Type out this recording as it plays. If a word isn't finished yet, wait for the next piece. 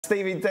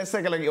Stevie, let's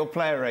take a look at your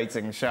player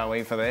rating, shall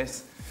we, for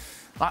this?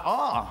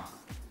 I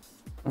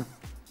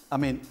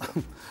mean,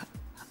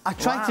 I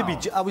tried to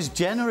be... I was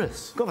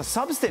generous. God, the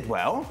subs did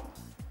well.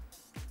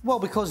 Well,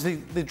 because they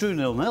drew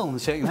 0-0 in the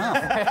second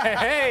half.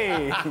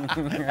 Hey!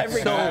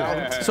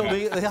 So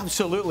they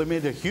absolutely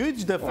made a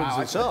huge difference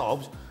in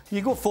subs.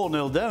 You go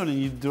 4-0 down and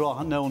you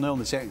draw 0-0 in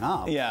the second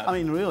half. Yeah. I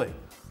mean, really.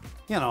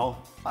 You know,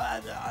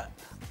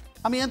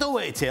 I mean, I don't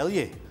want to tell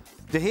you.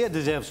 De Gea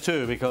deserves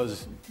 2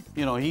 because,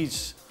 you know,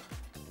 he's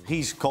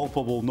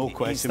culpable, no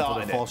question, for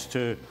the first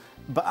 2.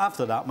 But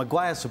after that,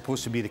 Maguire's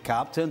supposed to be the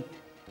captain.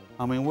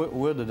 I mean,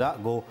 where did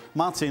that go?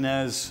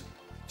 Martinez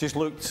just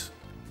looked...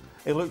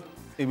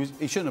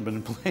 He shouldn't have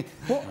been playing.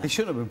 He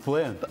shouldn't have been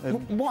playing.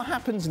 What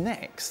happens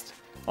next?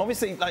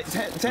 Obviously, like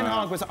Ten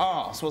Hag was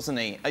asked, wasn't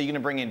he? Are you going to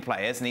bring in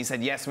players? And he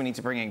said, yes, we need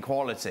to bring in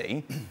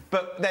quality.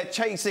 But they're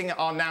chasing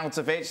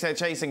Arnautovic, they're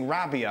chasing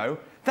Rabiot.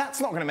 That's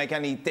not going to make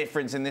any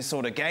difference in this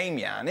sort of game,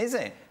 Jan, is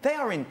it? They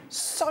are in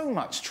so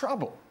much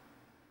trouble.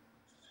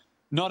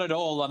 Not at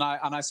all, and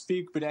I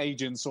speak with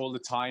agents all the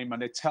time,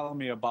 and they tell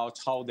me about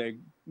how they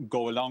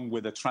go along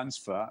with the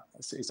transfer.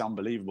 It's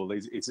unbelievable.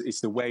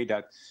 It's the way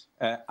that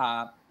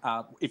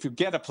if you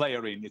get a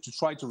player in, if you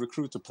try to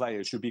recruit a player,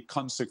 it should be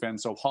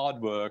consequence of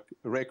hard work,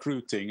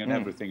 recruiting, and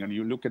everything. And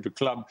you look at the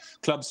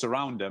clubs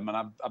around them.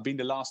 And I've been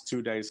the last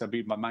 2 days. I've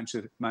been by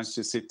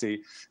Manchester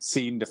City,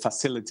 seen the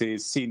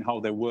facilities, seen how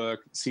they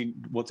work, seen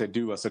what they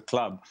do as a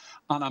club,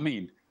 and I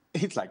mean,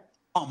 it's like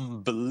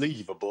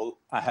unbelievable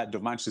ahead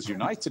of Manchester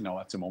United now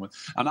at the moment.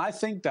 And I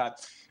think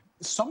that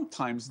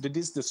sometimes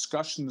these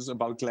discussions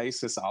about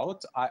Glazers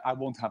out, I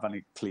won't have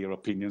any clear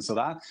opinions of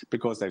that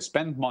because they've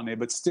spent money,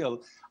 but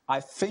still, I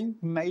think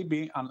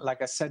maybe, and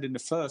like I said in the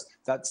first,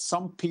 that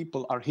some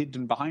people are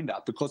hidden behind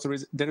that because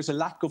there is a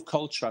lack of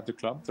culture at the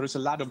club. There is a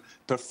lot of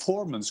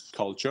performance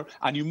culture.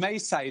 And you may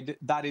say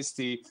that is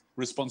the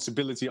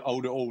responsibility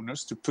of the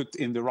owners to put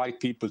in the right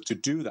people to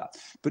do that.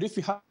 But if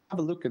you have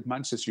a look at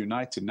Manchester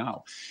United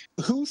now,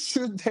 who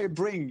should they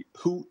bring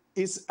who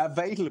is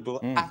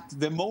available at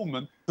the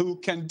moment who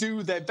can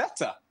do their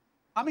better?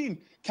 I mean,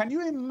 can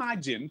you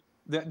imagine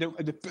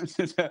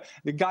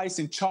the guys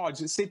in charge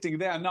sitting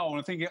there now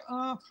and thinking,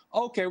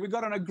 okay, we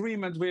got an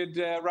agreement with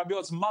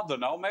Rabiot's mother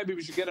now. Maybe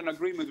we should get an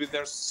agreement with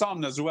their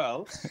son as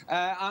well.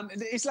 And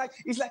it's like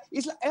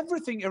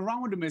everything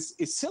around them is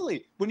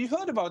silly. When you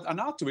heard about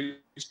Arnautovic,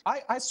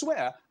 I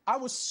swear I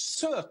was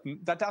certain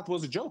that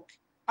was a joke.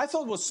 I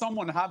thought it was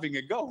someone having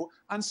a go,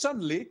 and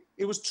suddenly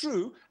it was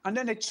true. And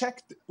then they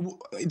checked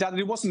that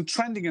it wasn't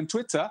trending on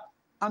Twitter,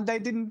 and they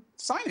didn't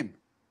sign him.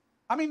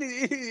 I mean,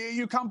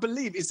 you can't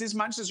believe, is this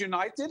Manchester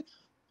United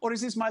or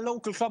is this my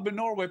local club in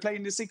Norway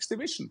playing the 6th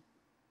division?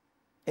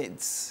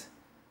 It's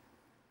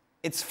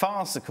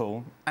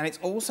farcical, and it's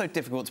also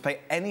difficult to paint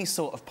any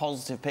sort of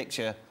positive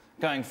picture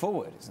going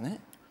forward, isn't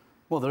it?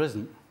 Well, there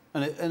isn't.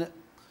 And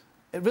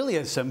it really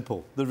is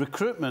simple. The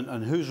recruitment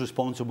and who's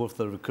responsible for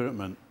the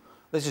recruitment,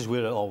 this is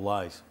where it all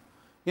lies.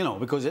 You know,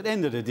 because at the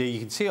end of the day, you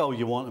can say all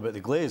you want about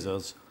the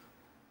Glazers,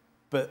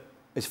 but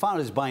as far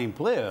as buying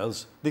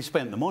players, they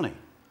spent the money.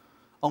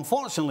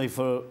 Unfortunately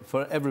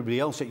for everybody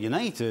else at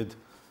United,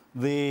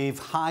 they've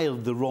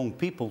hired the wrong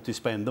people to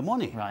spend the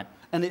money. Right.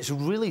 And it's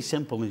really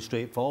simple and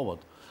straightforward.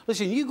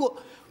 Listen, you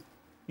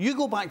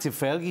go back to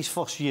Fergie's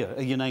first year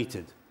at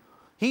United.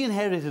 He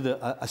inherited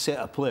a set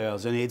of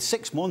players, and he had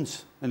 6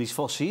 months in his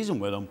first season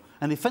with them,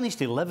 and he finished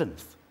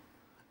 11th.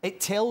 It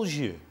tells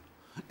you,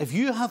 if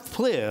you have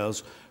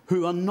players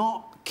who are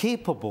not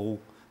capable,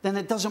 then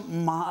it doesn't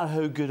matter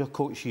how good a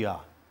coach you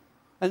are.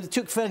 And it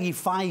took Fergie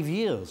 5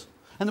 years.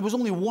 And there was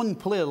only one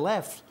player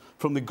left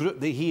from the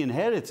group that he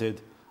inherited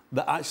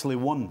that actually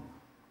won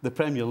the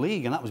Premier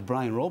League, and that was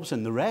Brian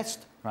Robson. The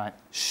rest,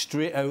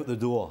 straight out the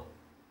door.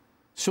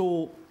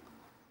 So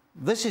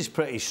this is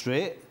pretty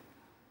straight.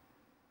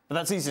 But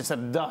that's easier said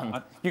than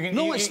done.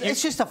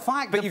 It's just a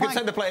fact. But you can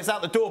send the players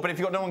out the door, but if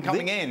you've got no one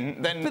coming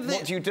in, then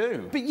what do you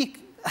do? But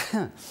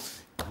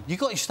you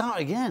got to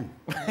start again.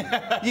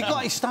 You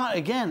got to start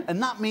again.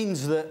 And that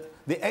means that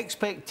the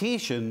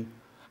expectation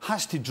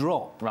has to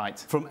drop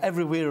from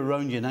everywhere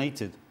around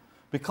United,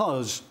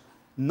 because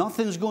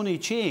nothing's going to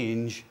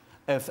change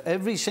if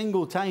every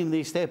single time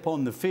they step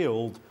on the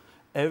field,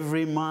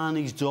 every man,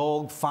 his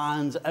dog,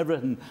 fans,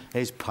 everything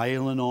is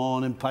piling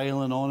on and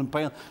piling on and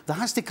piling. There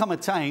has to come a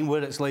time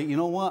where it's like, you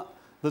know what?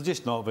 They're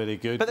just not very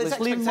good. But there's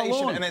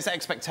expectation, and there's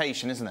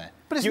expectation, isn't there?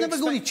 But it's never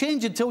going to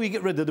change until you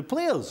get rid of the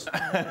players.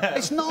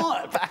 It's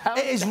not.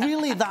 It is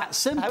really that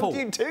simple. How do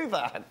you do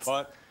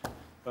that?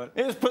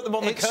 You just put them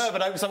on the curb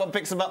and hope someone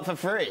picks them up for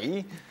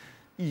free.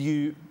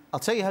 I'll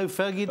tell you how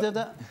Fergie did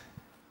it.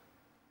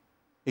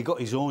 He got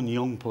his own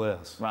young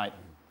players. Right.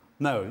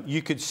 Now,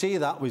 you could say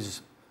that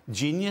was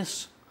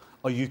genius,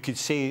 or you could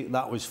say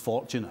that was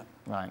fortunate.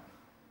 Right.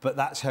 But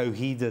that's how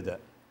he did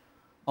it.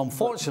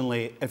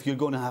 Unfortunately, if you're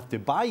going to have to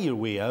buy your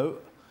way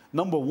out,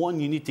 number one,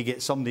 you need to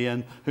get somebody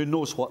in who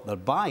knows what they're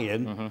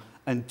buying.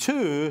 And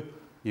two,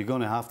 you're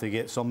going to have to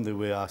get somebody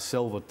with a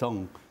silver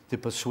tongue to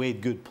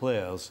persuade good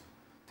players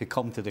to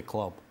come to the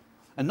club.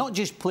 And not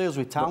just players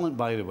with talent,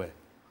 by the way.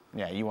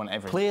 Yeah, you want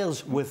everything.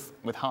 Players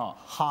with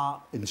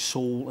heart and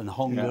soul and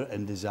hunger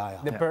and desire.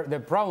 The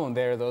problem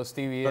there, though,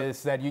 Stevie,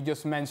 is that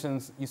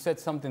you said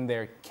something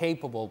there,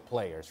 capable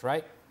players,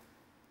 right?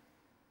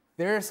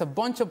 There's a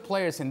bunch of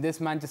players in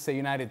this Manchester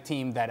United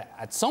team that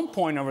at some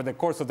point over the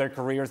course of their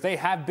careers, they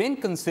have been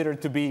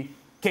considered to be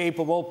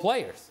capable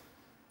players.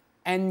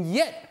 And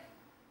yet,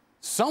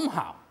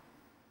 somehow,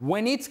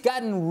 when it's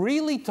gotten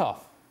really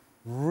tough,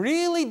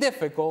 really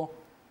difficult,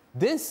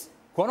 this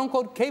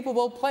quote-unquote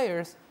capable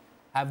players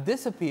have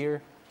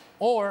disappeared,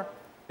 or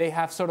they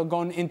have sort of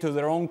gone into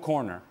their own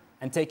corner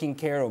and taking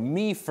care of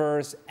me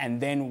first, and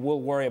then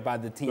we'll worry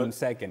about the team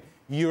second.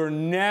 You're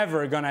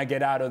never going to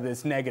get out of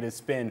this negative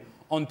spin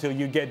until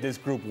you get this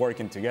group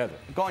working together.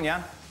 Go on,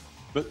 Jan.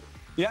 But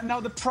yeah,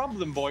 now the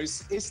problem,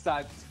 boys, is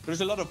that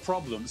there's a lot of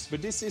problems,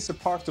 but this is a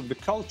part of the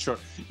culture.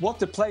 What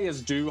the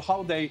players do,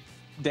 how they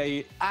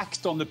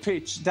act on the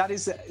pitch, that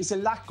is a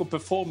lack of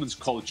performance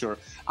culture.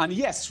 And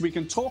yes, we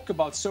can talk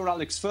about Sir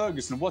Alex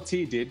Ferguson, what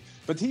he did,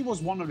 but he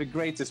was one of the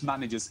greatest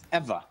managers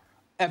ever,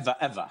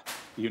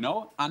 you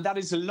know? And that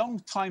is a long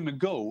time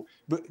ago,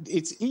 but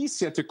it's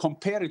easier to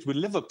compare it with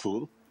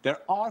Liverpool, their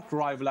arch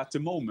rival at the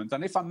moment.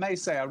 And if I may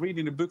say, I read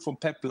in a book from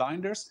Pep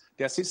Lijnders,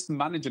 the assistant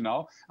manager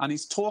now, and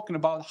he's talking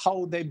about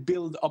how they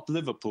build up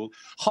Liverpool,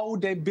 how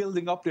they're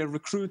building up their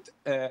recruit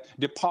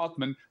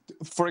department,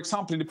 for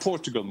example, in the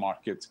Portugal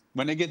market,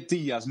 when they get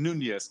Diaz,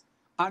 Nunez,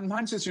 and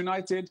Manchester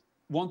United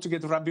want to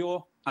get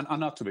Rabiot and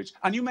Arnautovic.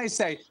 And you may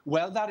say,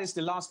 well, that is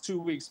the last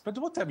 2 weeks, but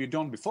what have you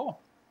done before?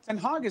 Ten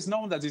Hag has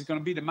known that he's going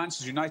to be the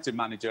Manchester United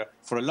manager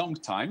for a long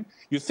time.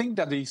 You think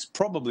that he's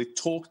probably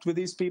talked with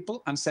these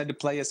people and said the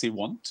players he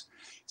wants.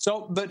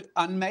 So,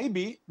 and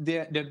maybe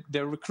the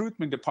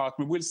recruitment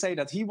department will say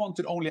that he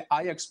wanted only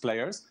Ajax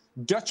players,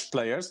 Dutch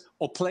players,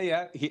 or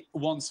player he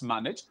once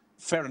managed.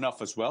 Fair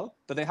enough as well,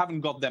 but they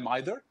haven't got them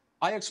either.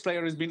 Ajax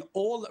player has been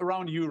all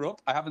around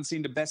Europe. I haven't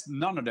seen the best,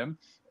 none of them,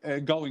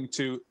 going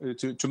to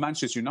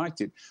Manchester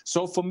United.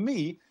 So for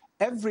me,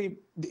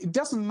 it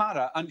doesn't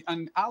matter,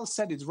 and Al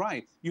said it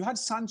right. You had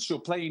Sancho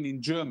playing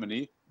in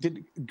Germany,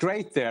 did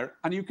great there,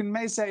 and you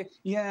may say,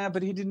 yeah,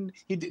 but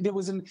there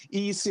was an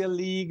easier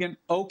league, and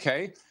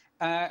okay,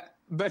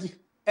 but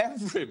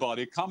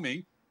everybody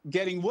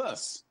getting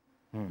worse.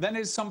 Then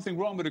there's something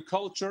wrong with the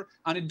culture,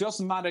 and it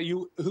doesn't matter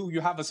who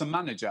you have as a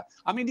manager.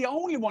 I mean, the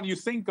only one you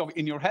think of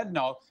in your head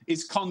now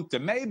is Conte.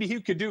 Maybe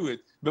he could do it,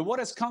 but what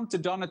has Conte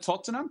done at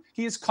Tottenham?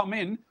 He has come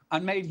in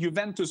and made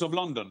Juventus of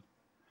London.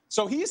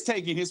 So he's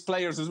taking his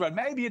players as well.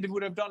 Maybe he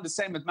would have done the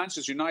same at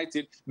Manchester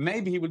United.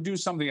 Maybe he would do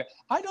something.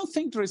 I don't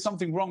think there is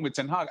something wrong with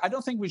Ten Hag. I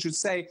don't think we should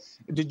say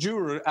the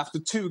juror after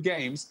 2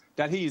 games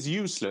that he is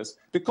useless,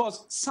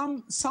 because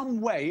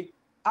some way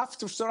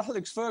after Sir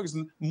Alex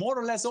Ferguson, more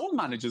or less all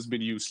managers have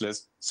been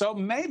useless. So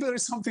maybe there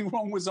is something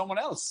wrong with someone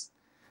else.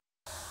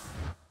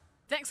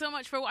 Thanks so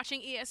much for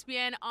watching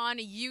ESPN on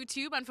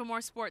YouTube. And for more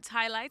sports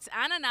highlights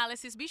and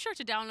analysis, be sure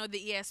to download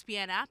the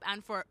ESPN app.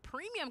 And for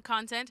premium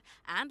content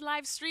and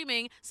live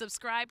streaming,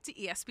 subscribe to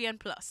ESPN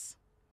Plus.